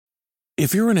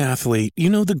If you're an athlete, you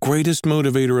know the greatest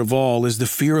motivator of all is the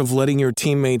fear of letting your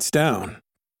teammates down.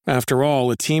 After all,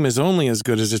 a team is only as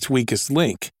good as its weakest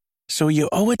link. So you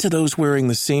owe it to those wearing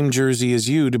the same jersey as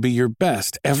you to be your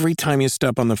best every time you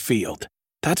step on the field.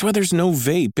 That's why there's no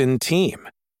vape in team.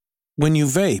 When you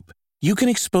vape, you can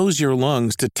expose your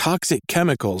lungs to toxic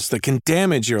chemicals that can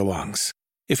damage your lungs.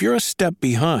 If you're a step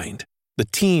behind, the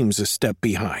team's a step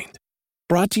behind.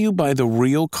 Brought to you by The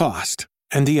Real Cost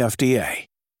and the FDA.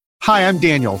 Hi, I'm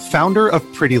Daniel, founder of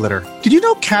Pretty Litter. Did you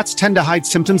know cats tend to hide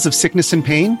symptoms of sickness and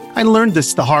pain? I learned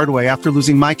this the hard way after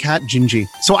losing my cat, Gingy.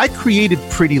 So I created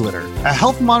Pretty Litter, a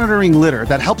health monitoring litter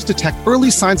that helps detect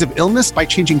early signs of illness by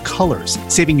changing colors,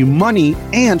 saving you money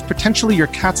and potentially your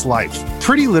cat's life.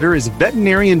 Pretty Litter is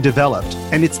veterinarian developed,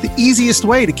 and it's the easiest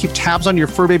way to keep tabs on your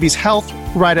fur baby's health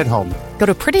right at home. Go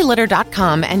to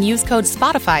prettylitter.com and use code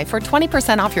SPOTIFY for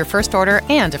 20% off your first order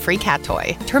and a free cat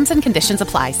toy. Terms and conditions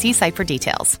apply. See site for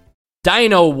details.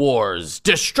 Dynowarz,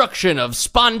 destruction of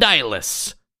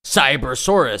Spondylus.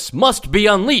 Cybersaurus must be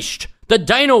unleashed. The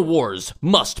Dynowarz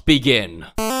must begin.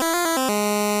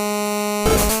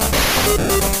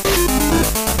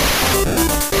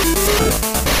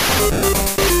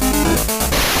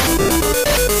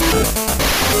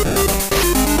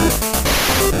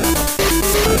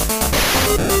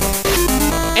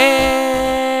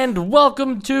 And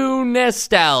welcome to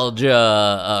Nostalgia,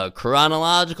 a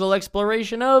chronological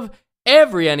exploration of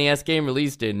every NES game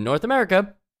released in North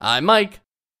America. I'm Mike.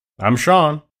 I'm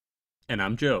Sean. And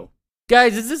I'm Joe.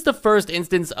 Guys, is this the first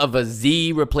instance of a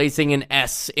Z replacing an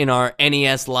S in our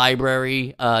NES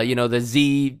library? The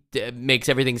Z makes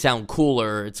everything sound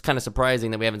cooler. It's kind of surprising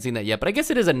that we haven't seen that yet, but I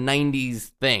guess it is a 90s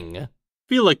thing. I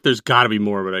feel like there's got to be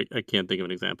more, but I can't think of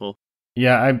an example.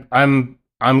 Yeah, I'm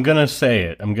gonna say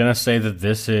it. I'm gonna say that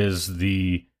this is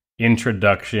the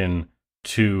introduction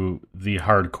to the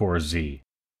hardcore Z.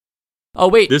 Oh,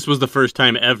 wait. This was the first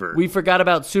time ever. We forgot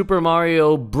about Super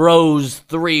Mario Bros.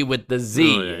 3 with the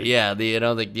Z. Oh, yeah. The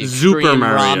extreme Super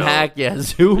Mario. ROM hack. Yeah,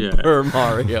 Super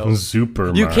Mario. Super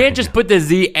Mario. You can't just put the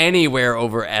Z anywhere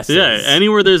over S's. Yeah,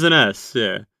 anywhere there's an S,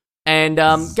 yeah. And,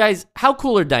 guys, how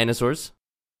cool are dinosaurs?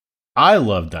 I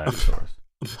love dinosaurs.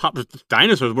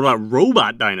 Dinosaurs? What about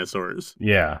robot dinosaurs?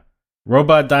 Yeah.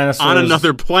 Robot dinosaurs. On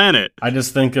another planet. I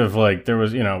just think of, there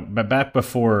was, back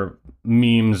before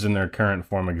memes in their current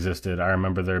form existed, I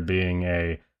remember there being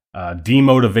a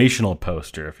demotivational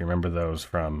poster, if you remember those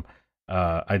from,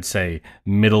 I'd say,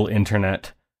 middle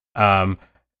internet. And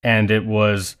it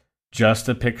was just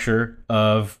a picture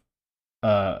of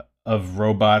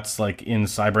robots, in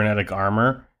cybernetic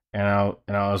armor. And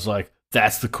I was like,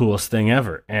 that's the coolest thing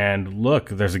ever. And look,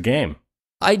 there's a game.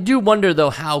 I do wonder, though,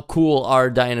 how cool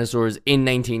are dinosaurs in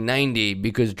 1990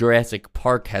 because Jurassic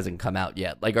Park hasn't come out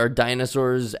yet. Are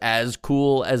dinosaurs as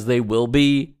cool as they will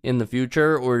be in the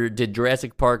future, or did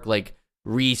Jurassic Park,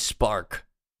 re-spark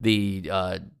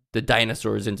the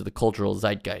dinosaurs into the cultural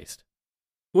zeitgeist?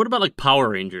 What about, Power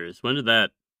Rangers? When did that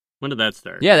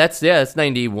start? Yeah, that's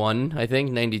 91, I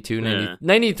think, 92,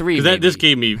 93, maybe. This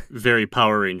gave me very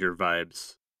Power Ranger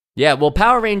vibes. Yeah, well,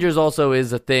 Power Rangers also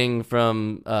is a thing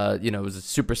from, it was a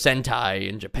Super Sentai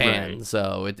in Japan, right.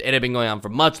 So it had been going on for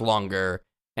much longer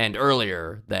and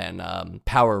earlier than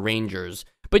Power Rangers.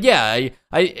 But yeah,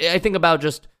 I think about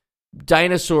just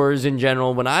dinosaurs in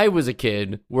general when I was a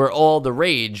kid were all the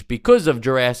rage because of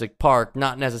Jurassic Park,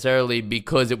 not necessarily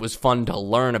because it was fun to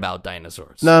learn about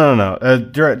dinosaurs. No.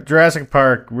 Jurassic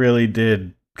Park really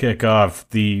did kick off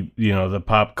the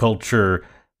pop culture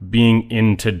being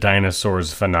into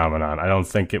dinosaurs phenomenon. I don't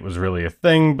think it was really a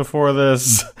thing before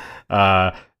this,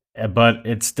 but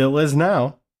it still is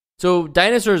now. So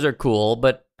dinosaurs are cool,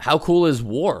 but how cool is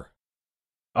war?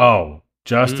 Oh,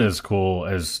 just as cool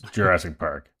as Jurassic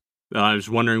Park. I was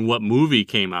wondering what movie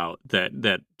came out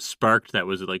that sparked that.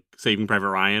 Was it Saving Private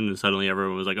Ryan, and suddenly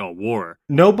everyone was like, oh, war.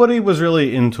 Nobody was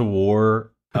really into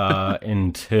war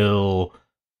until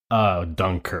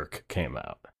Dunkirk came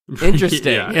out.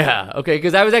 Interesting. Yeah. Okay,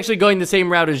 because I was actually going the same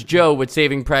route as Joe with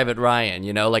Saving Private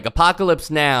Ryan. Apocalypse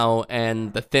Now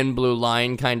and The Thin Blue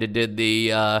Line kind of did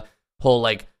the whole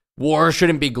war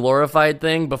shouldn't be glorified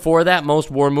thing. Before that, most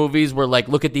war movies were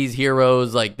look at these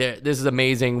heroes, this is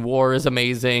amazing, war is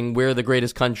amazing, we're the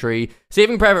greatest country.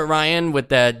 Saving Private Ryan with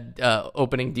that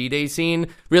opening D-Day scene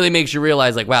really makes you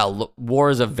realize wow, war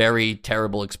is a very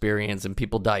terrible experience and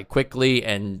people die quickly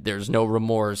and there's no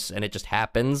remorse and it just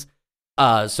happens.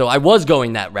 So I was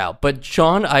going that route. But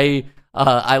Sean, I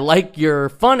I like your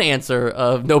fun answer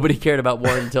of nobody cared about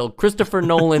war until Christopher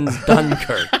Nolan's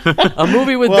Dunkirk, a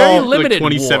movie with very limited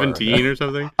like 2017 war. or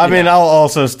something. I mean, I'll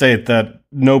also state that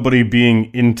nobody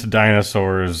being into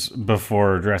dinosaurs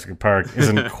before Jurassic Park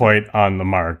isn't quite on the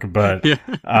mark, but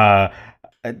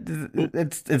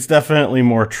it's definitely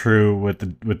more true with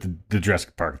the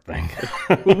Jurassic Park thing.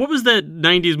 Well, what was that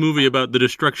 90s movie about the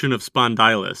destruction of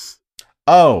Spondylus?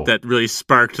 Oh, That really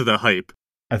sparked the hype.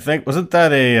 I think wasn't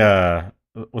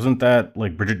that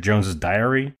like Bridget Jones's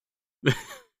Diary?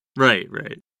 Right.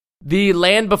 The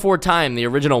Land Before Time, the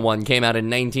original one, came out in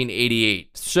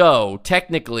 1988. So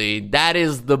technically, that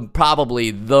is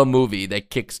probably the movie that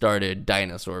kickstarted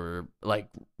dinosaur,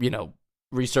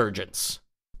 resurgence.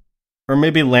 Or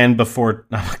maybe Land Before.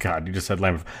 Oh my God, you just said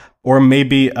Land Before. Or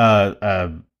maybe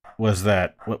was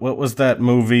that what was that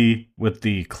movie with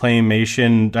the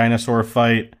claymation dinosaur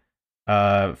fight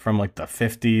from like the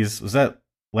 50s? Was that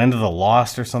Land of the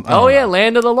Lost or something? Oh yeah,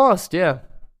 Land of the Lost. Yeah.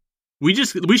 We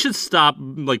should stop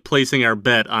placing our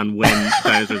bet on when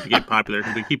dinosaurs get popular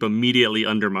because we keep immediately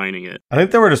undermining it. I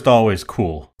think they were just always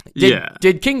cool.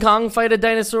 Did King Kong fight a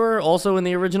dinosaur also in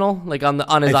the original, like on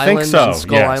his I island, think so, on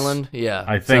Skull yes. Island? Yeah,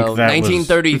 I think so that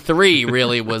 1933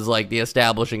 really was like the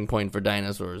establishing point for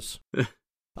dinosaurs.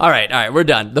 All right, we're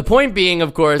done. The point being,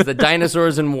 of course, that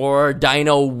dinosaurs and war,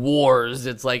 Dino Wars.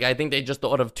 It's like I think they just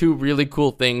thought of two really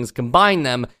cool things, combined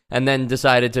them, and then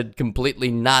decided to completely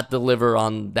not deliver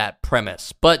on that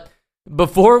premise. But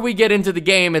before we get into the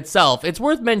game itself, it's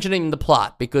worth mentioning the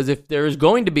plot, because if there is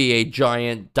going to be a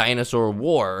giant dinosaur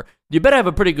war, you better have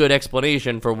a pretty good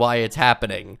explanation for why it's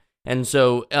happening. And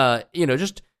so,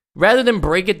 just rather than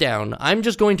break it down, I'm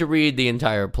just going to read the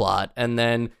entire plot, and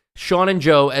then Sean and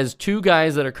Joe, as two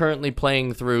guys that are currently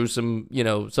playing through some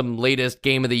latest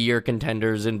Game of the Year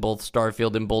contenders in both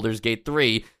Starfield and Baldur's Gate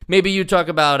 3, maybe you talk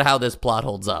about how this plot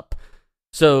holds up.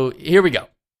 So, here we go.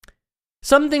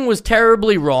 Something was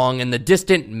terribly wrong in the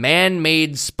distant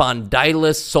man-made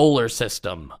Spondylus solar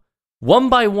system. One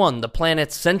by one, the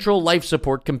planet's central life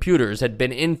support computers had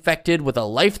been infected with a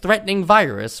life-threatening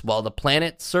virus, while the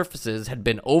planet's surfaces had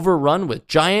been overrun with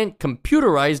giant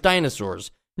computerized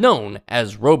dinosaurs known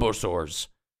as robosaurs.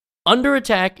 Under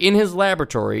attack in his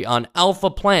laboratory on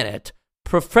Alpha Planet,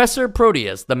 Professor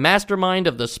Proteus, the mastermind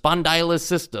of the Spondylus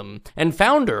system and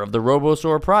founder of the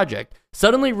Robosaur project,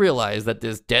 suddenly realized that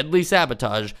this deadly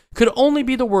sabotage could only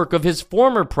be the work of his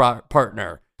former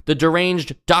partner, the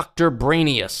deranged Dr.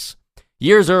 Brainius.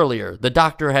 Years earlier, the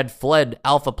doctor had fled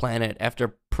Alpha Planet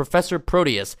after Professor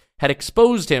Proteus had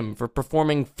exposed him for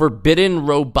performing forbidden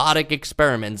robotic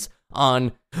experiments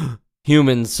on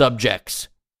human subjects.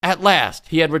 At last,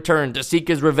 he had returned to seek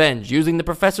his revenge using the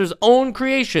professor's own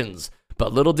creations,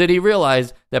 but little did he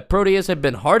realize that Proteus had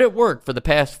been hard at work for the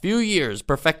past few years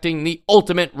perfecting the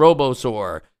ultimate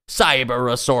robosaur,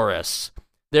 Cyberosaurus.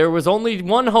 There was only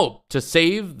one hope to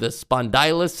save the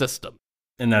Spondylus system.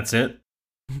 And that's it?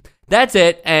 That's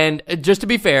it, and just to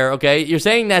be fair, okay, you're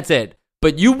saying that's it,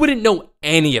 but you wouldn't know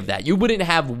any of that. You wouldn't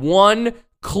have one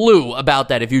clue about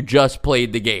that if you just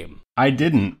played the game. I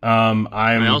didn't.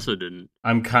 I also didn't.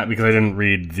 I'm because I didn't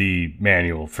read the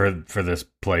manual for this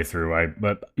playthrough.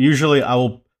 But usually I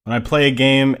will when I play a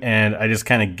game and I just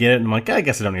kind of get it. And I'm like, I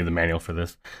guess I don't need the manual for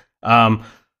this. But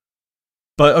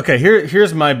okay,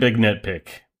 here's my big nitpick.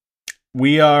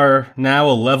 We are now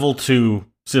a level 2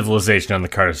 civilization on the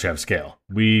Kardashev scale.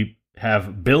 We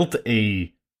have built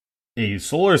a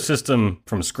solar system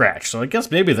from scratch. So I guess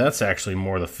maybe that's actually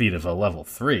more the feat of a level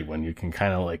 3 when you can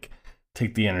kind of like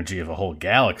take the energy of a whole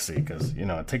galaxy, because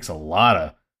it takes a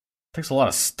lot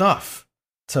of stuff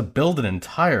to build an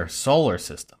entire solar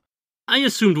system. I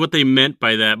assumed what they meant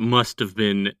by that must have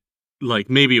been like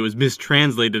maybe it was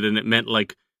mistranslated and it meant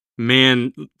like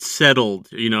man settled,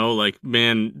 like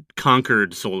man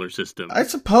conquered solar system. I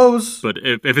suppose. But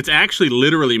if it's actually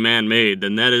literally man-made,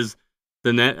 then that's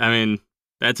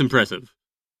impressive.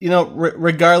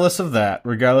 Regardless of that,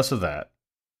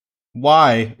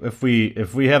 why, if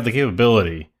we have the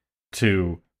capability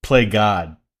to play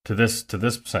God to this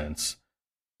sense,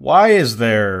 why is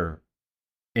there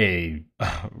a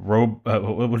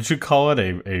what did you call it?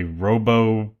 A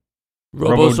Robosaur?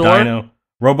 Dino?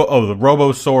 The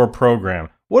Robosaur program.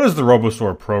 What is the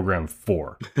Robosaur program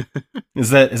for?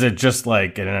 Is it just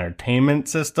like an entertainment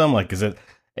system? Like, is it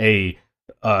a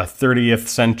 30th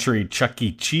century Chuck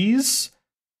E. Cheese?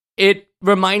 It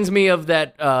reminds me of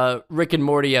that Rick and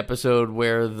Morty episode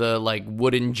where the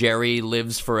wooden Jerry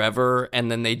lives forever, and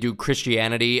then they do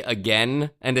Christianity again,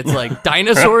 and it's like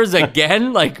dinosaurs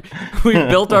again. Like, we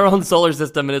built our own solar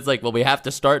system, and it's like, well, we have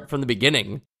to start from the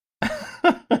beginning.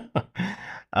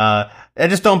 I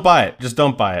just don't buy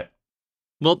it.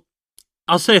 Well,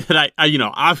 I'll say that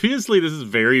I obviously this is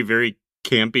very, very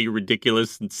campy,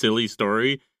 ridiculous, and silly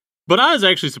story. But I was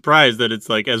actually surprised that it's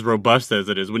like as robust as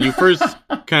it is. When you first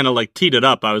kind of like teed it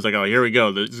up, I was like, oh, here we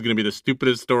go. This is going to be the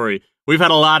stupidest story. We've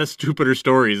had a lot of stupider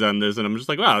stories on this, and I'm just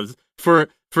like, wow, for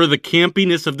the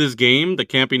campiness of this game, the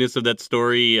campiness of that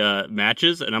story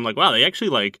matches, and I'm like, wow, they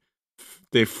actually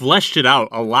they fleshed it out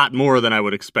a lot more than I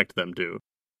would expect them to.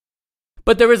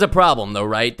 But there is a problem, though,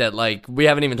 right? That we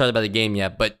haven't even talked about the game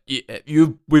yet, but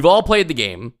we've all played the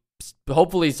game.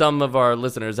 Hopefully, some of our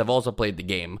listeners have also played the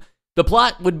game. The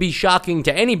plot would be shocking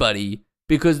to anybody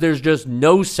because there's just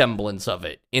no semblance of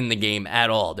it in the game at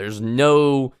all. There's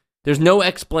no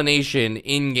explanation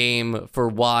in game for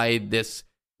why this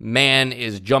man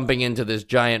is jumping into this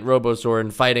giant robosaur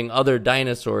and fighting other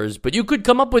dinosaurs, but you could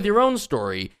come up with your own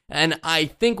story. And I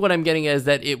think what I'm getting at is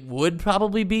that it would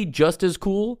probably be just as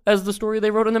cool as the story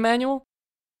they wrote in the manual.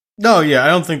 No, yeah, I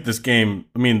don't think this game,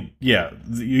 I mean, yeah,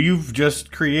 you've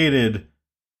just created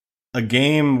a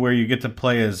game where you get to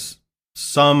play as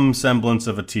some semblance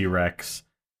of a T-Rex,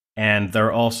 and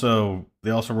they're also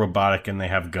robotic and they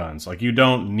have guns. Like, you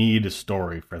don't need a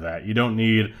story for that. You don't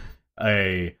need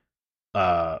a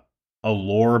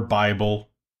lore Bible.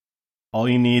 All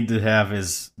you need to have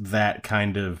is that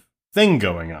kind of thing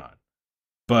going on.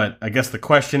 But I guess the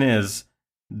question is,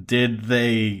 did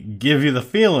they give you the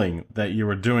feeling that you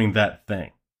were doing that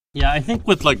thing? Yeah, I think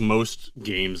with most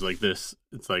games like this,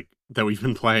 it's like that we've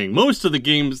been playing, most of the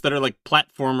games that are like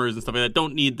platformers and stuff like that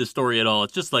don't need the story at all.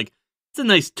 It's just it's a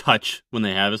nice touch when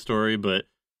they have a story, but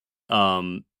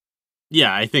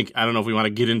yeah, I don't know if we want to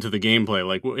get into the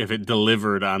gameplay, if it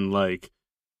delivered on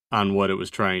what it was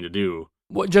trying to do.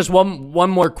 Well, just one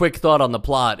more quick thought on the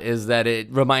plot is that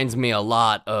it reminds me a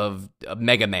lot of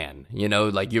Mega Man.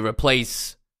 You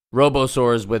replace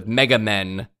Robosaurs with Mega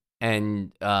Men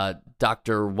and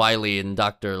Dr. Wily and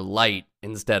Dr. Light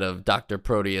instead of Dr.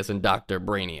 Proteus and Dr.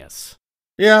 Brainius.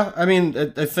 Yeah, I mean,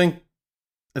 I think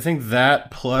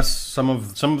that plus some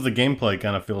of the gameplay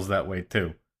kind of feels that way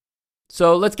too.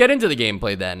 So let's get into the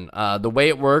gameplay then. The way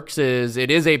it works is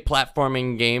it is a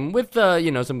platforming game with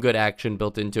some good action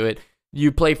built into it.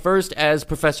 You play first as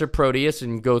Professor Proteus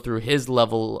and go through his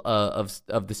level of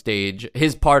the stage,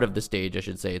 his part of the stage, I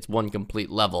should say. It's one complete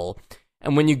level.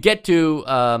 And when you get to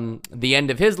the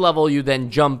end of his level, you then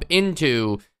jump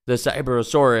into the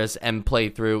Cyberosaurus and play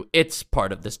through its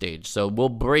part of the stage. So we'll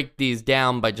break these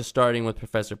down by just starting with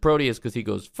Professor Proteus because he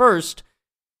goes first.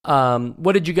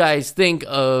 What did you guys think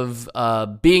of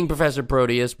being Professor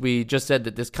Proteus? We just said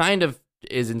that this kind of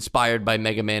is inspired by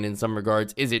Mega Man in some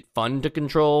regards. Is it fun to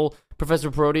control Professor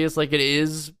Proteus like it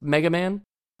is Mega Man?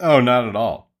 Oh, not at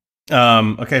all.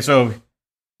 Okay, so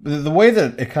the way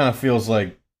that it kind of feels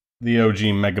like the OG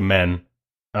Mega Men,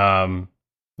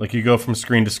 you go from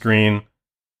screen to screen,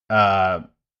 and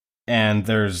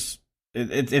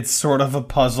it's sort of a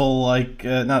puzzle,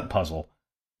 not puzzle,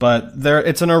 but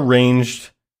it's an arranged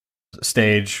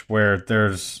stage where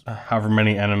there's however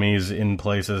many enemies in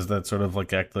places that sort of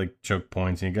act like choke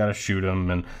points, and you gotta shoot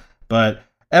them, but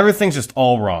everything's just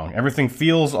all wrong. Everything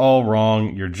feels all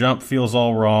wrong. Your jump feels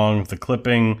all wrong. The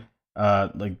clipping,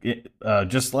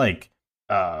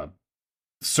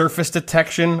 surface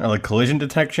detection or collision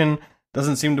detection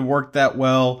doesn't seem to work that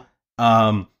well,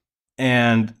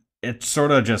 and it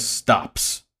sort of just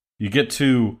stops. You get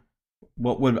to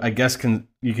what would, I guess,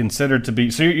 you consider to be...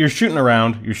 So you're shooting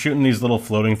around, you're shooting these little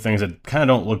floating things that kind of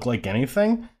don't look like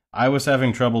anything. I was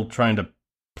having trouble trying to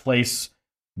place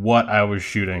what I was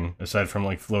shooting, aside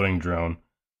from, floating drone.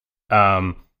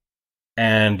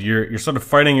 And you're sort of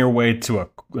fighting your way to a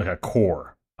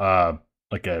core, a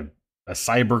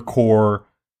cyber core,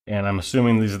 and I'm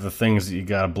assuming these are the things that you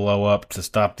gotta blow up to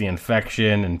stop the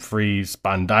infection and free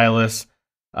Spondylus.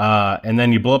 And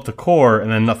then you blow up the core,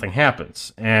 and then nothing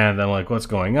happens. And I'm like, what's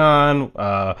going on?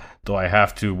 Do I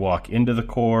have to walk into the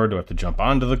core? Do I have to jump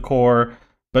onto the core?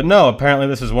 But no, apparently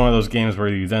this is one of those games where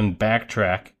you then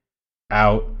backtrack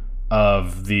out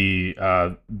of the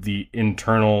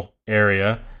internal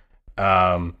area,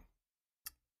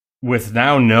 with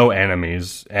now no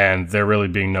enemies, and there really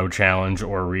being no challenge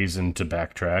or reason to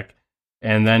backtrack.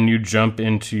 And then you jump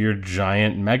into your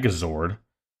giant Megazord,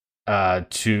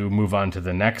 to move on to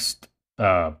the next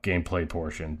gameplay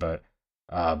portion. But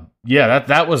yeah,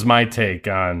 that was my take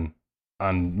on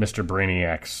Mr.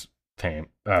 Brainiac's time.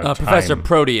 Professor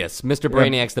Proteus, Mr.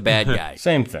 Brainiac's the bad guy.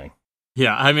 Same thing.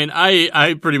 Yeah, I mean,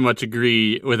 I pretty much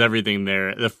agree with everything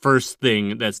there. The first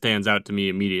thing that stands out to me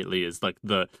immediately is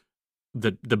the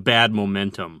bad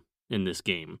momentum in this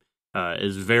game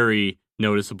is very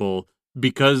noticeable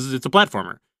because it's a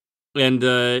platformer, and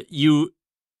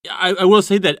I will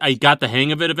say that I got the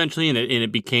hang of it eventually, and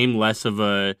it became less of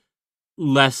a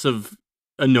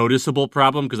noticeable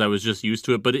problem because I was just used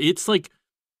to it. But it's like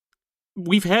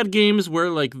we've had games where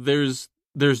like there's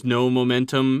no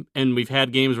momentum, and we've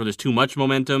had games where there's too much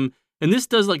momentum, and this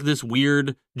does like this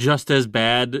weird just as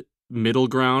bad middle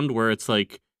ground where it's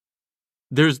like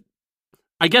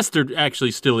I guess there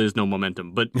actually still is no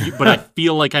momentum, but I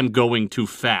feel like I'm going too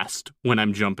fast when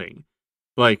I'm jumping.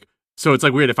 Like, so it's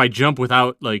like weird if I jump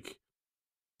without like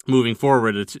moving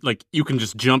forward, it's like you can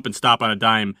just jump and stop on a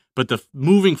dime, but the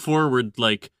moving forward,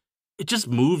 like it just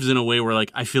moves in a way where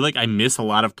like I feel like I miss a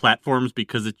lot of platforms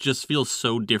because it just feels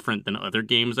so different than other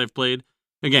games I've played.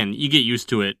 Again, you get used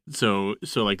to it, so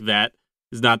like that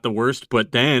is not the worst,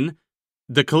 but then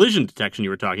the collision detection you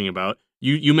were talking about,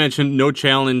 you mentioned no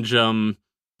challenge on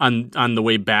the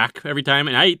way back every time,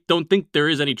 and I don't think there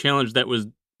is any challenge that was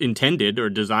intended or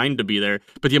designed to be there,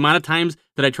 but the amount of times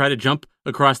that I try to jump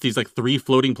across these like 3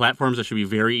 floating platforms that should be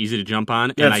very easy to jump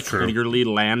on, and I clearly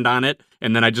land on it,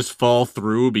 and then I just fall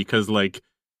through because like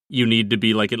you need to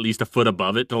be like at least a foot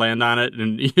above it to land on it,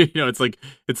 and you know it's like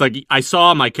I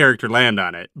saw my character land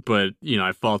on it, but you know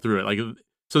I fall through it, like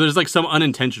so there's like some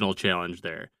unintentional challenge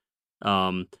there.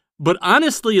 But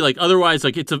honestly, like otherwise,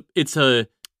 like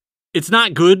it's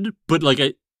not good, but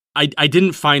like I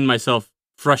didn't find myself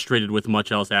frustrated with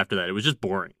much else after that. It was just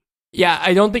boring. Yeah,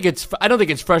 I don't think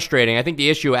it's frustrating. I think the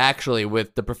issue actually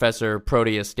with the Professor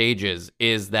Proteus stages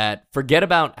is that forget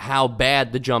about how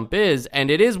bad the jump is,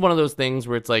 and it is one of those things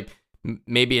where it's like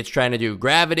maybe it's trying to do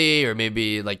gravity, or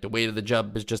maybe like the weight of the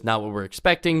jump is just not what we're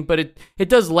expecting, but it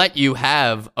does let you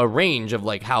have a range of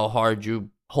like how hard you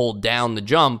hold down the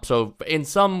jump. So in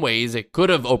some ways it could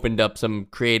have opened up some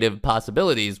creative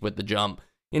possibilities with the jump.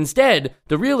 Instead,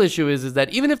 the real issue is that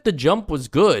even if the jump was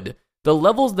good, the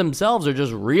levels themselves are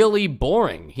just really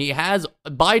boring. He has,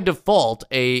 by default,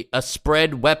 a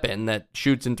spread weapon that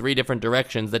shoots in 3 different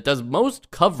directions that does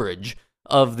most coverage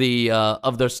of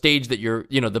the stage that you're,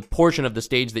 you know, the portion of the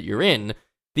stage that you're in.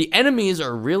 The enemies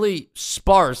are really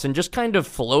sparse and just kind of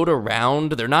float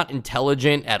around. They're not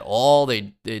intelligent at all.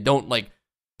 They don't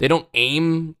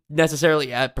aim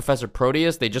necessarily at Professor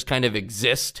Proteus. They just kind of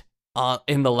exist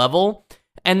in the level.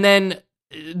 And then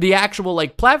the actual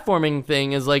like platforming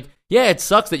thing is like, yeah, it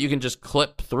sucks that you can just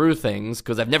clip through things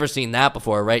because I've never seen that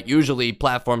before, right? Usually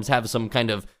platforms have some kind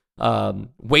of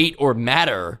weight or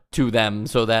matter to them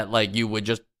so that like you would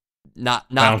just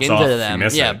not knock into them.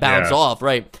 Yeah, bounce off,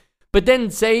 right? But then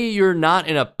say you're not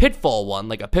in a pitfall one,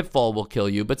 like a pitfall will kill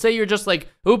you, but say you're just like,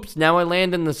 oops, now I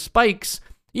land in the spikes.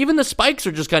 Even the spikes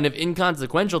are just kind of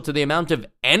inconsequential to the amount of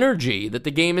energy that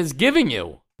the game is giving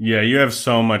you. Yeah, you have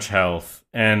so much health,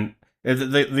 and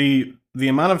the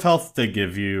amount of health they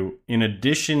give you, in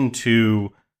addition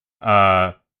to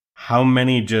how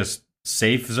many just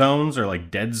safe zones or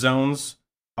like dead zones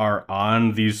are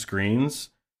on these screens,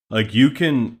 like you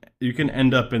can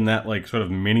end up in that like sort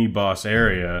of mini boss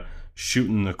area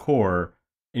shooting the core,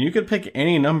 and you could pick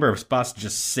any number of spots to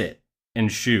just sit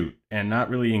and shoot and not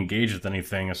really engage with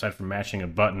anything aside from mashing a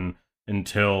button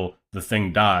until the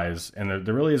thing dies, and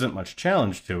there really isn't much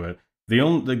challenge to it.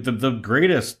 The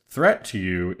greatest threat to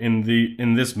you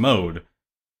in this mode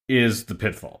is the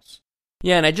pitfalls.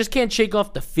 Yeah, and I just can't shake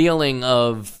off the feeling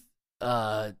of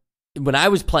when I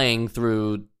was playing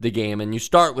through the game, and you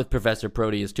start with Professor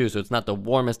Proteus too, so it's not the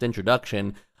warmest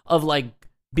introduction, of like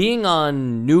being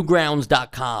on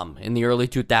Newgrounds.com in the early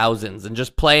 2000s and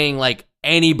just playing like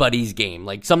anybody's game,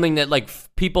 like something that like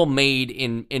people made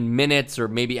in minutes or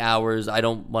maybe hours. I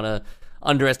don't want to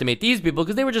underestimate these people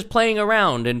because they were just playing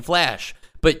around in Flash,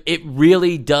 but it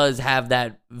really does have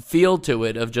that feel to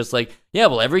it of just like, yeah,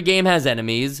 well, every game has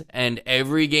enemies and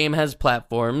every game has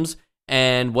platforms,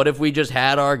 and what if we just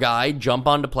had our guy jump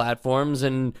onto platforms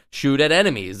and shoot at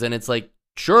enemies? And it's like,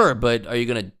 sure, but are you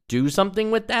going to do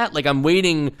something with that? Like, I'm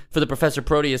waiting for the Professor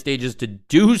Proteus stages to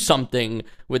do something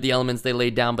with the elements they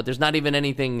laid down, but there's not even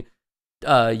anything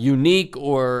unique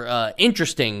or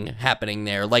interesting happening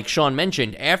there. Like Sean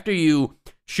mentioned, after you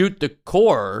shoot the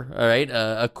core, all right,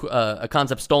 a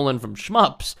concept stolen from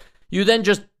shmups, you then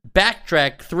just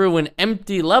backtrack through an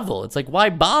empty level. It's like, why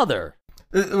bother?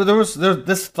 There was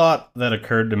this thought that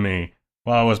occurred to me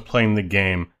while I was playing the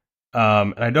game,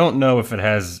 and I don't know if it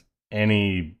has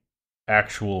any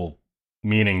actual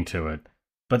meaning to it,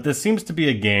 but this seems to be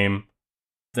a game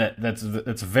that's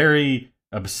very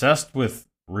obsessed with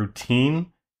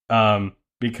routine,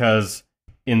 because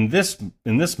in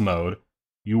this mode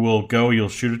you'll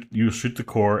shoot the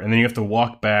core, and then you have to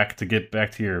walk back to get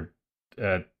back to your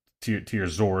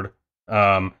Zord,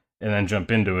 and then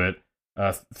jump into it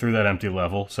through that empty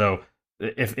level. So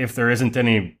if there isn't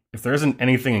any if there isn't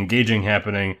anything engaging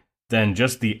happening, then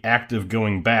just the act of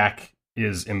going back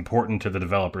is important to the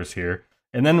developers here.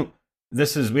 And then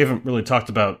we haven't really talked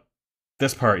about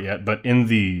this part yet, but in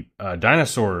the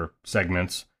dinosaur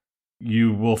segments,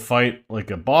 you will fight like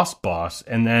a boss,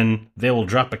 and then they will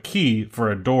drop a key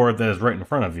for a door that is right in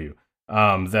front of you.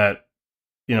 That,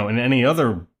 in any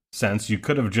other sense, you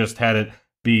could have just had it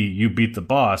be you beat the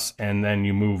boss and then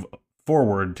you move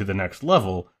forward to the next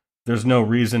level. There's no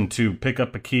reason to pick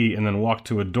up a key and then walk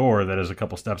to a door that is a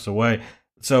couple steps away.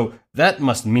 So that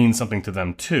must mean something to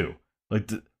them too.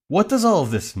 Like, what does all of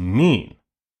this mean?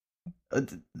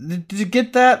 Did you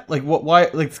get that? Like, why?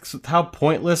 Like, how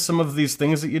pointless some of these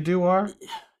things that you do are?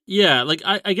 Yeah, like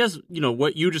I guess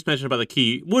what you just mentioned about the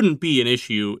key wouldn't be an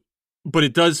issue, but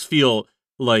it does feel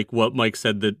like what Mike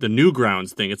said, the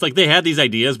Newgrounds thing. It's like they had these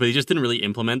ideas, but they just didn't really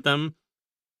implement them.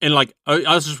 And like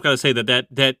I was just gotta say that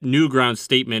Newgrounds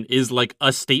statement is like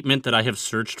a statement that I have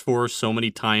searched for so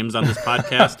many times on this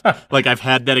podcast. Like I've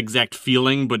had that exact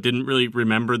feeling, but didn't really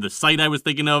remember the site I was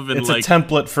thinking of. And it's a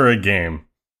template for a game.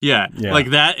 Yeah,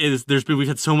 like that is. We've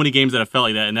had so many games that have felt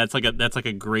like that, and that's like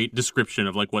a great description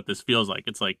of like what this feels like.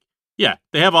 It's like, yeah,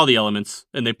 they have all the elements,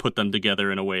 and they put them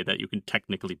together in a way that you can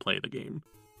technically play the game.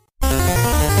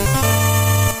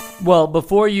 Well,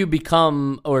 before you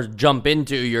become or jump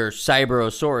into your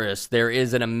Cyberosaurus, there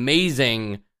is an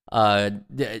amazing, a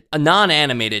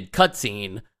non-animated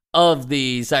cutscene of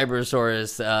the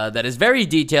Cyberosaurus that is very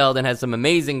detailed and has some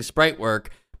amazing sprite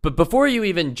work. But before you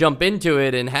even jump into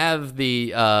it and have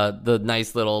the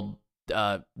nice little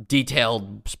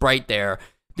detailed sprite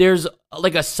there's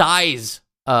like a size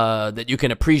that you can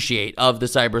appreciate of the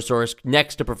Cyberosaurus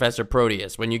next to Professor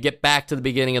Proteus. When you get back to the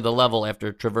beginning of the level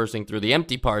after traversing through the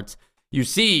empty parts, you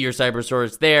see your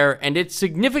Cyberosaurus there, and it's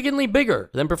significantly bigger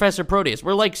than Professor Proteus.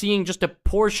 We're like seeing just a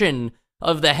portion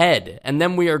of the head, and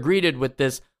then we are greeted with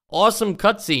this awesome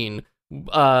cutscene,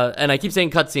 and I keep saying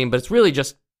cutscene, but it's really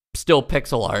just still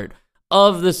pixel art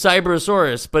of the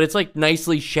Cyberosaurus, but it's like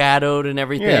nicely shadowed and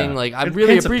everything. Yeah, like I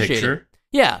really appreciate it.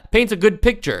 Yeah, paints a good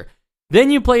picture. Then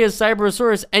you play as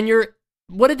Cyberosaurus, and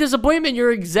what a disappointment.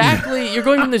 You're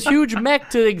going from this huge mech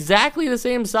to exactly the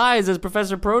same size as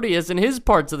Professor Proteus in his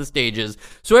parts of the stages.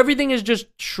 So everything is just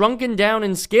shrunken down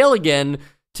in scale again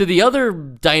to the other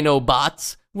dino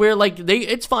bots, where like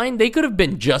it's fine. They could have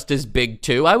been just as big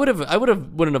too. I wouldn't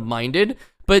have minded.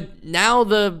 But now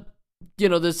the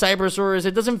Cyberosaurus,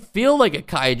 it doesn't feel like a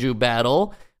kaiju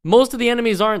battle. Most of the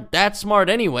enemies aren't that smart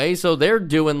anyway, so they're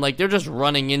just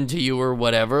running into you or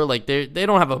whatever. Like they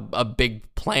don't have a big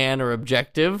plan or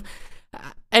objective.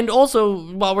 And also,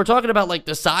 while we're talking about like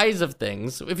the size of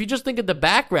things, if you just think of the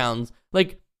backgrounds,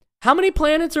 like how many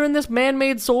planets are in this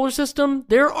man-made solar system?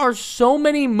 There are so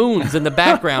many moons in the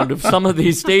background of some of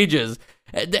these stages.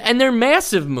 And they're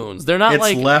massive moons. They're not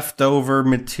it's leftover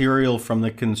material from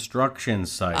the construction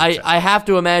site. I have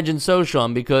to imagine so,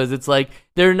 Sean, because it's like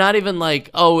they're not even like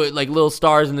little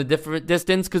stars in the different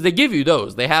distance, because they give you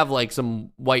those. They have like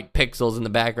some white pixels in the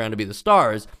background to be the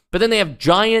stars, but then they have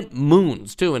giant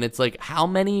moons too, and it's like how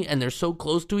many? And they're so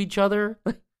close to each other.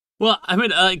 Well, I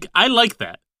mean, I like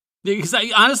that because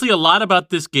honestly, a lot about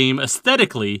this game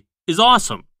aesthetically is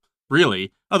awesome.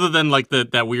 Really, other than like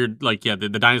that weird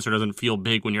the dinosaur doesn't feel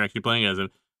big when you're actually playing as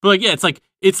it. But like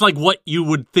it's like what you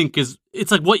would think is it's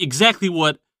like what a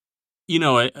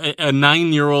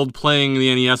 9-year-old playing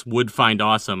the NES would find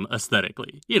awesome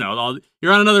aesthetically. You're on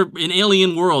an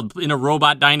alien world in a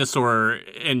robot dinosaur,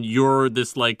 and you're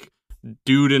this like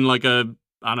dude in like a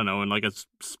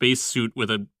space suit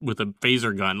with a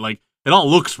phaser gun. Like it all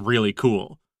looks really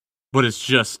cool, but it's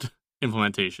just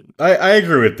implementation. I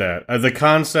agree with that. The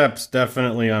concepts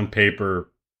definitely on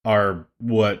paper are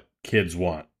what kids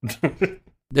want.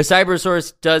 The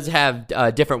Cyberosaurus does have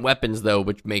different weapons, though,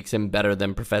 which makes him better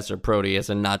than Professor Proteus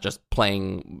and not just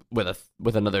playing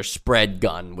with another spread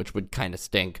gun, which would kind of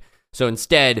stink. So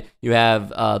instead, you have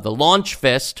the launch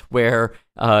fist, where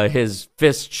his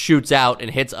fist shoots out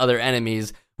and hits other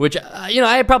enemies, which,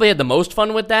 I probably had the most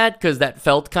fun with that, because that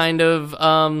felt kind of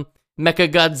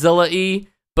Mechagodzilla-y,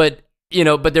 but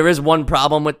there is one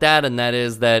problem with that, and that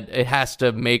is that it has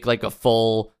to make like a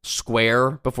full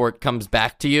square before it comes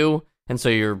back to you. And so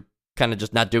you're kind of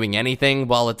just not doing anything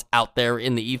while it's out there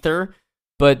in the ether.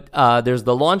 But there's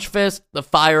the launch fist, the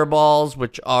fireballs,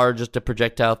 which are just a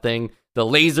projectile thing, the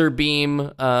laser beam,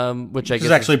 which I guess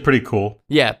is actually pretty cool.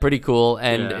 Yeah, pretty cool.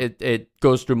 And it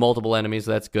goes through multiple enemies,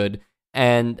 so that's good.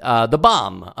 And the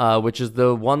bomb, which is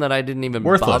the one that I didn't even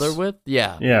bother with.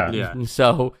 Yeah.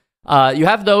 So you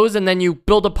have those, and then you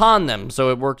build upon them. So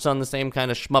it works on the same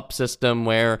kind of shmup system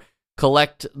where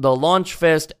collect the Launch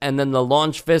Fist, and then the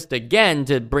Launch Fist again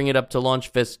to bring it up to Launch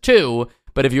Fist 2.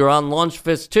 But if you're on Launch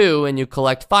Fist 2 and you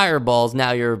collect Fireballs,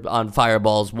 now you're on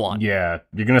Fireballs 1. Yeah,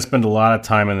 you're going to spend a lot of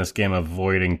time in this game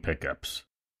avoiding pickups.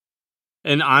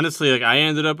 And honestly, like I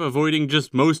ended up avoiding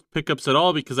just most pickups at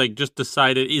all because I just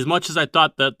decided, as much as I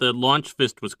thought that the Launch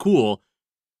Fist was cool,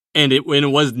 and it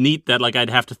was neat that like I'd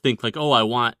have to think like, oh, I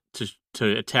want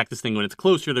to attack this thing when it's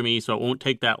closer to me, so it won't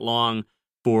take that long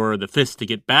for the fist to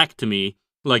get back to me.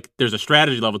 Like there's a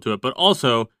strategy level to it, but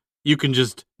also you can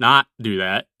just not do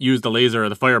that. Use the laser or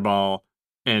the fireball,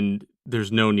 and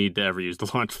there's no need to ever use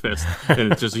the Launch Fist,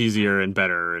 and it's just easier and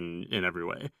better in every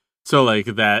way. So like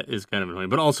that is kind of annoying,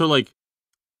 but also like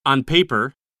on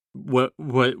paper, what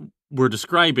we're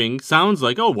describing sounds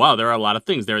like, oh wow, there are a lot of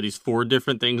things. There are these 4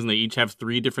 different things, and they each have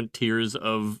 3 different tiers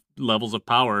of levels of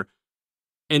power.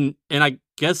 And I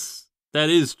guess that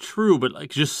is true, but like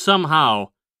just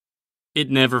somehow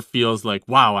it never feels like,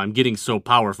 wow, I'm getting so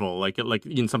powerful, like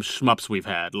in some shmups we've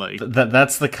had. Like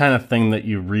that's the kind of thing that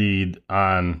you read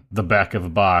on the back of a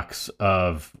box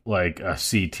of like a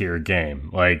C tier game,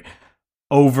 like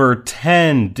over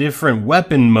 10 different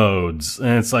weapon modes,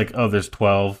 and it's like, oh, there's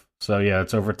 12, so yeah,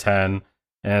 it's over 10,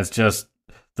 and it's just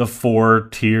the 4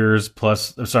 tiers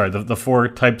plus, the 4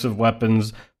 types of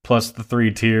weapons plus the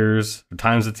 3 tiers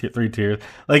times the 3 tiers.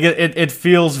 Like it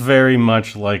feels very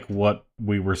much like what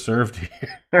we were served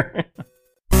here.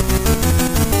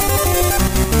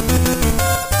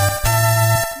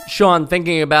 Sean,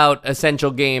 thinking about Essential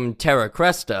Game Terra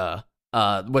Cresta,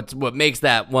 what makes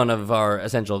that one of our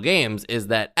essential games is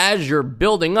that as you're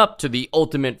building up to the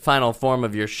ultimate final form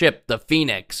of your ship, the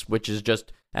Phoenix, which is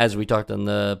just, as we talked on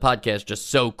the podcast, just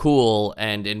so cool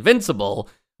and invincible,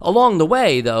 along the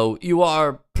way, though, you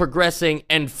are progressing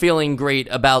and feeling great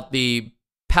about the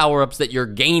power-ups that you're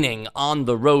gaining on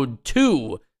the road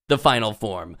to the final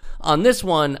form. On this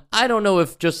one, I don't know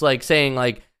if just like saying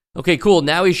like, okay, cool,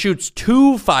 now he shoots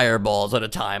 2 fireballs at a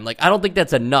time. Like, I don't think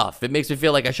that's enough. It makes me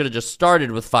feel like I should have just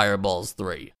started with Fireballs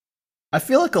 3. I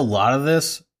feel like a lot of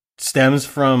this stems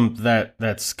from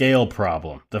that scale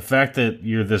problem. The fact that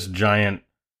you're this giant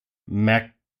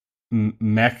mech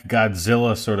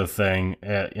Godzilla sort of thing,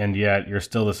 and yet you're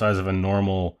still the size of a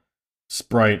normal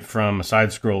sprite from a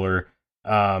side-scroller.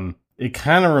 It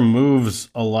kind of removes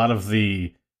a lot of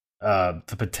the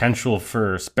potential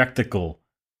for spectacle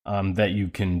that you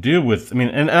can do with. I mean,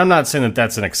 and I'm not saying that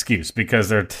that's an excuse, because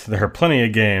there are plenty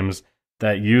of games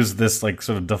that use this like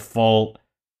sort of default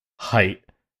height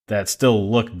that still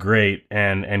look great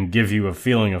and give you a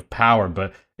feeling of power.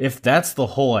 But if that's the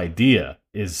whole idea,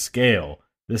 is scale,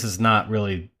 this is not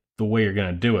really the way you're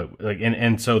going to do it. Like,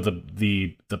 and so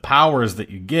the powers that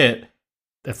you get,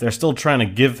 if they're still trying to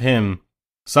give him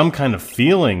some kind of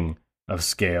feeling of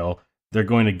scale, they're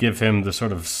going to give him the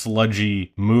sort of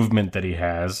sludgy movement that he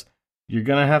has. You're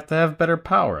going to have better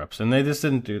power-ups, and they just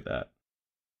didn't do that.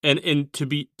 And to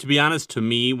be honest, to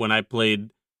me, when I played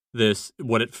this,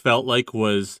 what it felt like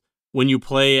was when you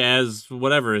play as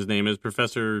whatever his name is,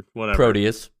 Professor whatever.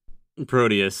 Proteus.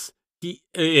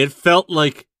 It felt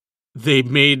like they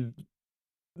made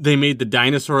the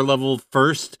dinosaur level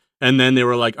first, and then they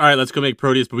were like, all right, let's go make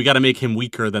Proteus, but we got to make him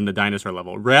weaker than the dinosaur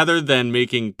level, rather than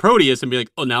making Proteus and be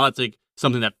like, oh, now let's like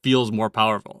something that feels more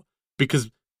powerful, because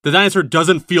the dinosaur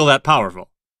doesn't feel that powerful.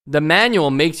 The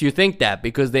manual makes you think that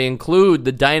because they include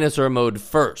the dinosaur mode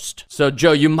first. So,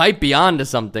 Joe, you might be onto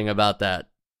something about that.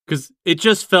 Because it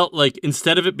just felt like,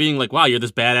 instead of it being like, wow, you're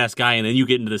this badass guy, and then you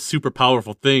get into this super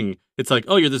powerful thing, it's like,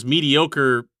 oh, you're this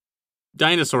mediocre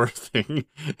dinosaur thing.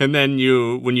 And then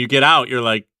when you get out, you're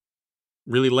like,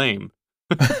 really lame.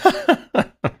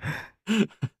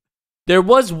 There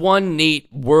was one neat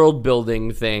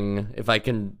world-building thing, if I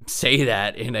can say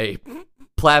that, in a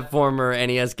platformer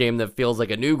NES game that feels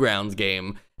like a Newgrounds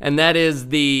game, and that is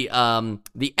the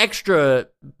extra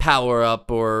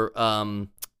power-up or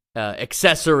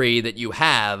accessory that you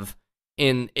have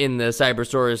in the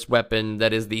Cybersaurus weapon,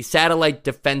 that is the satellite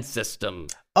defense system.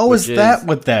 Oh, is that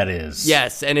what that is?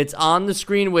 Yes, and it's on the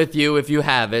screen with you if you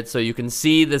have it, so you can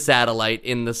see the satellite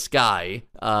in the sky,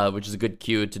 which is a good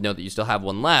cue to know that you still have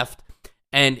one left.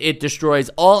 And it destroys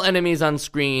all enemies on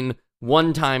screen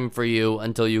one time for you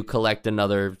until you collect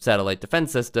another satellite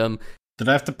defense system. Did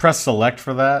I have to press select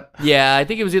for that? Yeah, I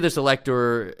think it was either select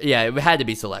or... Yeah, it had to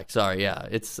be select. Sorry, yeah,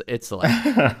 it's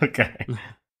select. Okay.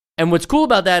 And what's cool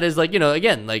about that is, like, you know,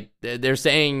 again, like, they're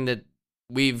saying that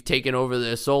we've taken over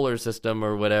the solar system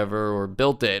or whatever, or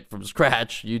built it from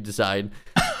scratch, you decide.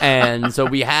 And so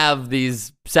we have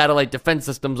these satellite defense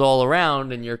systems all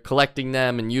around, and you're collecting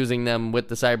them and using them with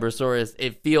the Cybersaurus.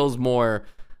 It feels more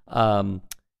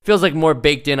feels like more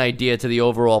baked in idea to the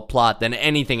overall plot than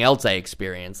anything else I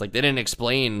experienced. Like, they didn't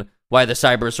explain why the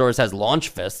Cybersaurus has launch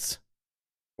fists.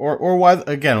 Or why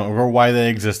they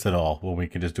exist at all. Well, we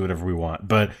can just do whatever we want.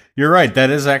 But you're right,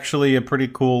 that is actually a pretty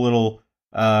cool little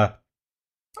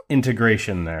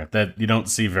integration there that you don't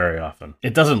see very often.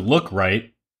 It doesn't look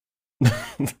right,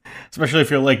 especially if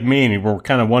you're like me and we're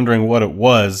kind of wondering what it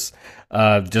was.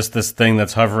 Just this thing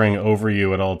that's hovering over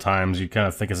you at all times. You kind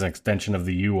of think it's an extension of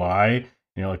the UI.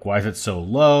 You know, like, why is it so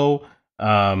low?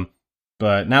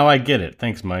 But now I get it.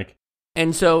 Thanks, Mike.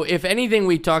 And so if anything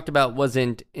we talked about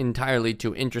wasn't entirely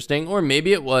too interesting, or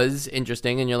maybe it was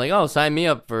interesting and you're like, oh, sign me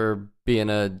up for being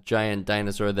a giant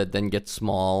dinosaur that then gets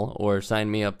small, or sign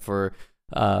me up for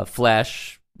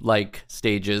Flash-like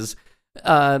stages,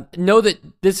 know that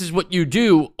this is what you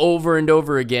do over and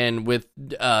over again with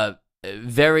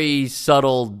very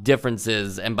subtle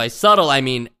differences. And by subtle, I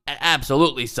mean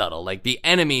absolutely subtle. Like, the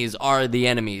enemies are the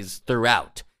enemies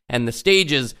throughout, and the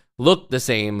stages look the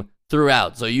same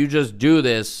throughout. So you just do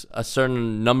this a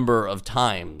certain number of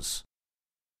times.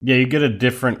 Yeah, you get a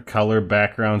different color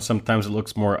background. Sometimes it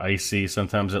looks more icy.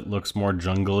 Sometimes it looks more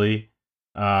jungly.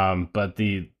 But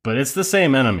it's the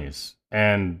same enemies,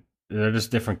 and they're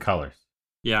just different colors.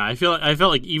 Yeah, I felt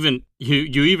like even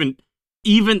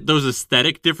even those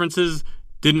aesthetic differences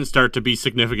didn't start to be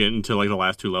significant until like the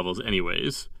last 2 levels,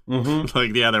 anyways. Mm-hmm.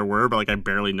 Like, yeah, there were, but like I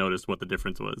barely noticed what the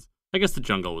difference was. I guess the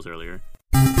jungle was earlier.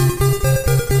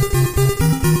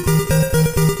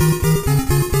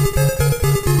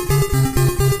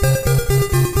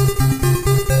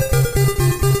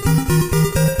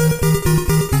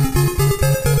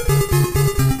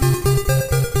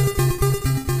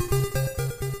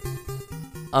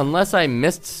 Unless I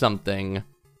missed something,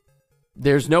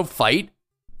 there's no fight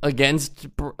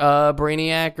against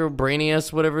Brainiac or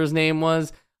Brainius, whatever his name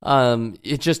was.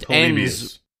 It just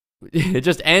ends. It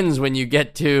just ends when you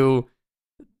get to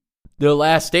the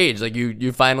last stage. Like,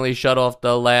 you finally shut off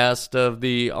the last of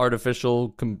the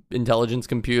artificial intelligence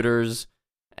computers,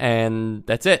 and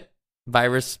that's it.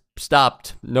 Virus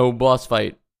stopped. No boss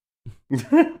fight.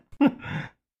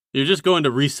 You're just going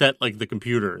to reset like the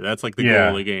computer. That's like the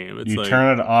goal of the game. It's you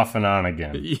turn it off and on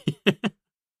again.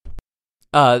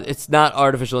 It's not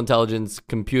artificial intelligence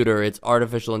computer. It's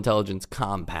artificial intelligence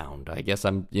compound. I guess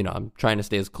I'm trying to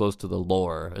stay as close to the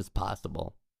lore as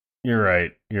possible. You're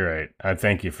right. I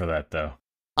thank you for that, though.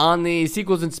 On the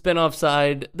sequels and spin-off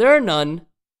side, there are none.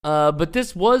 But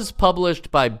this was published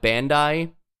by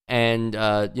Bandai, and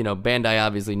Bandai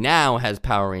obviously now has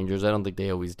Power Rangers. I don't think they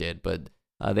always did, but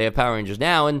they have Power Rangers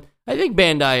now, and I think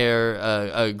Bandai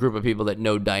are a group of people that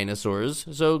know dinosaurs,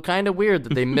 so kind of weird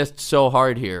that they missed so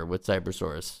hard here with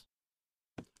Cybersaurus.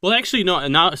 Well, actually, no.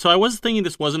 Now, so I was thinking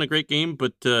this wasn't a great game,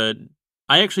 but I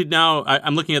actually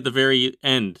I'm looking at the very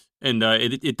end, and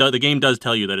the game does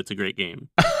tell you that it's a great game.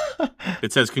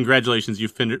 It says, "Congratulations, you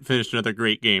finished another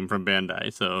great game from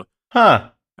Bandai." So,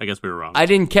 I guess we were wrong. I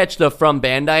didn't catch the from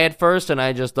Bandai at first, and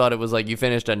I just thought it was like you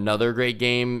finished another great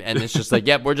game, and it's just like,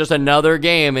 yep, we're just another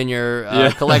game in your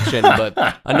collection,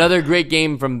 but another great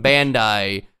game from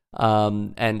Bandai.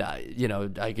 And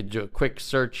I could do a quick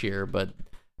search here, but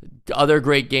other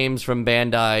great games from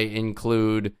Bandai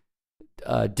include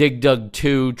Dig Dug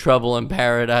 2, Trouble in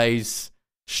Paradise,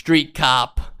 Street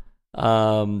Cop,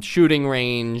 Shooting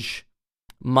Range,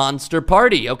 Monster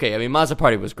Party. Okay, I mean, Monster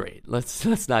Party was great.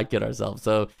 Let's not kid ourselves.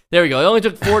 So there we go. It only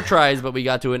took 4 tries, but we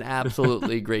got to an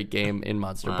absolutely great game in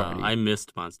Monster Party. I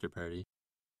missed Monster Party.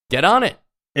 Get on it.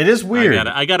 It is weird.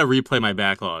 I gotta replay my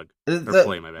backlog.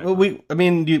 Play my backlog.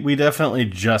 We definitely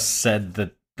just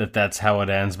said that's how it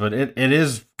ends, but it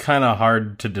is kind of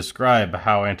hard to describe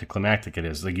how anticlimactic it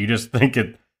is. Like, you just think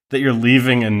that you're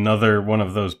leaving another one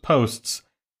of those posts,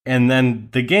 and then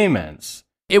the game ends.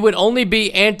 It would only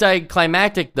be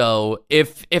anticlimactic, though,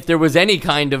 if there was any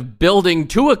kind of building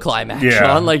to a climax,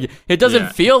 Sean. Like, it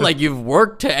doesn't feel like you've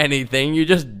worked to anything. You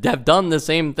just have done the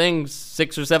same thing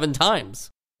 6 or 7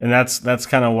 times. And that's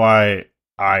kind of why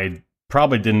I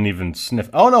probably didn't even sniff.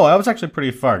 Oh, no, I was actually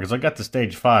pretty far, because I got to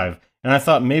stage 5, and I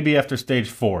thought maybe after stage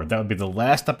 4, that would be the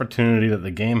last opportunity that the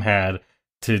game had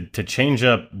to change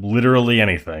up literally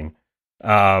anything.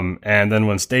 And then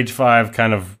when stage 5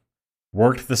 kind of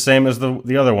worked the same as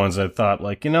the other ones, I thought,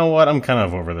 like, you know what, I'm kind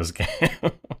of over this game.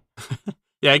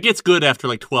 Yeah, it gets good after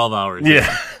like 12 hours.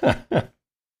 Yeah.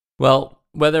 Well,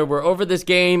 whether we're over this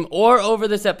game or over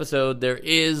this episode, there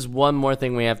is one more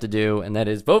thing we have to do, and that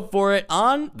is vote for it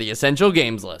on the Essential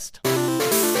Games list.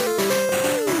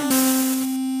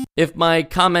 If my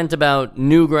comment about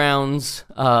Newgrounds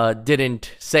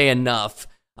didn't say enough,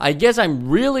 I guess I'm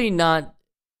really not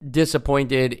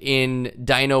disappointed in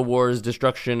Dynowarz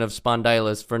Destruction of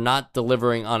Spondylus for not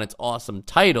delivering on its awesome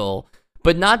title,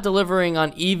 but not delivering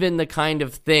on even the kind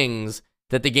of things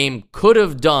that the game could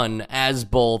have done as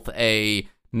both a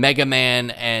Mega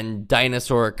Man and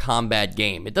dinosaur combat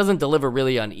game. It doesn't deliver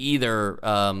really on either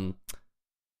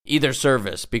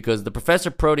service, because the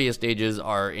Professor Proteus stages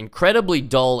are incredibly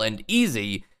dull and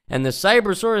easy, and the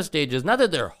Cybersaurus stages, not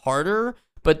that they're harder,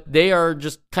 but they are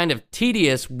just kind of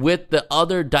tedious with the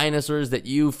other dinosaurs that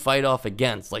you fight off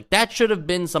against. Like, that should have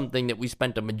been something that we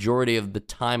spent a majority of the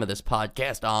time of this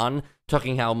podcast on,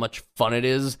 talking how much fun it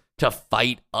is to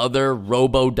fight other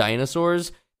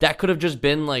robo-dinosaurs. That could have just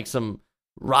been like some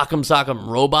Rock'em Sock'em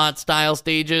Robot style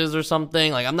stages or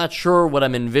something. Like, I'm not sure what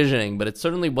I'm envisioning, but it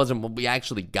certainly wasn't what we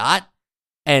actually got.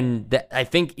 And I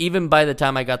think even by the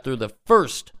time I got through the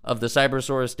first of the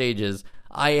Cybersaurus stages,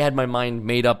 I had my mind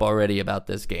made up already about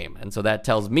this game. And so that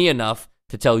tells me enough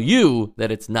to tell you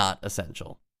that it's not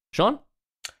essential. Sean?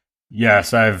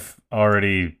 Yes, I've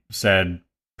already said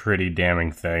pretty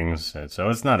damning things, so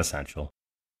it's not essential.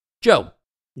 Joe?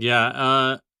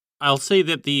 Yeah, I'll say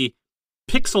that the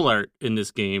pixel art in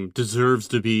this game deserves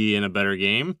to be in a better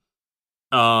game.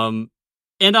 And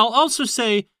I'll also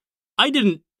say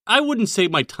I wouldn't say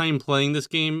my time playing this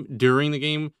game during the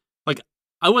game, like,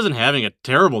 I wasn't having a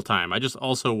terrible time. I just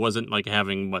also wasn't, like,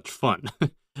 having much fun.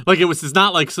 Like, it's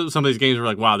not like some of these games were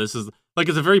like, wow, this is, like,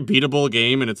 it's a very beatable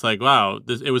game, and it's like, wow,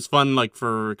 it was fun, like,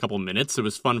 for a couple minutes. It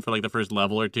was fun for, like, the first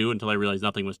level or two until I realized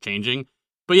nothing was changing.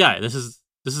 But yeah, this is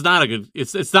not a good,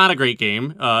 it's not a great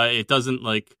game. It doesn't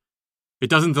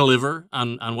deliver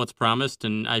on what's promised,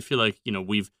 and I feel like,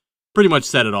 we've pretty much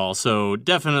said it all, so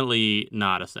definitely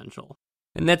not essential.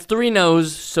 And that's 3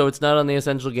 no's, so it's not on the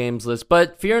Essential Games list.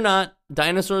 But fear not,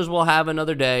 Dinosaurs will have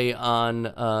another day on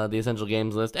the Essential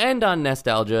Games list and on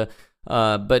Nostalgia.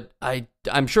 But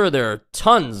I'm sure there are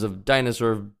tons of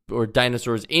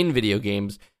dinosaurs in video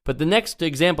games. But the next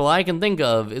example I can think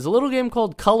of is a little game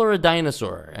called Color a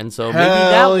Dinosaur. And so maybe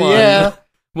that one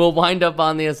will wind up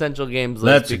on the Essential Games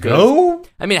list. Let's go!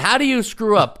 I mean, how do you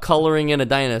screw up coloring in a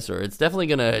dinosaur? It's definitely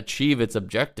going to achieve its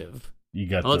objective. You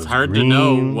got well, those it's hard greens, to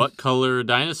know what color a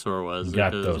dinosaur was. You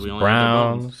got because those we only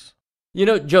browns.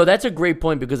 Joe, that's a great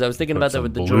point, because I was thinking about that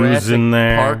with the blues Jurassic in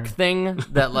there. Park thing,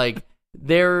 that like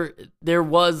there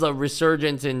was a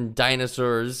resurgence in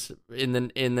dinosaurs in the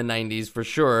 90s for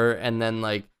sure, and then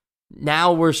like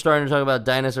now we're starting to talk about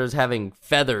dinosaurs having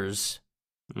feathers.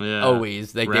 Yeah,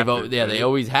 always they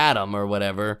always had them or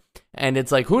whatever, and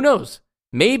it's like, who knows?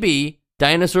 Maybe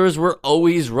dinosaurs were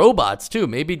always robots, too.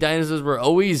 Maybe dinosaurs were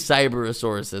always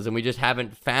cyberosauruses, and we just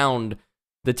haven't found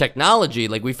the technology.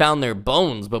 Like, we found their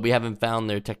bones, but we haven't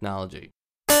found their technology.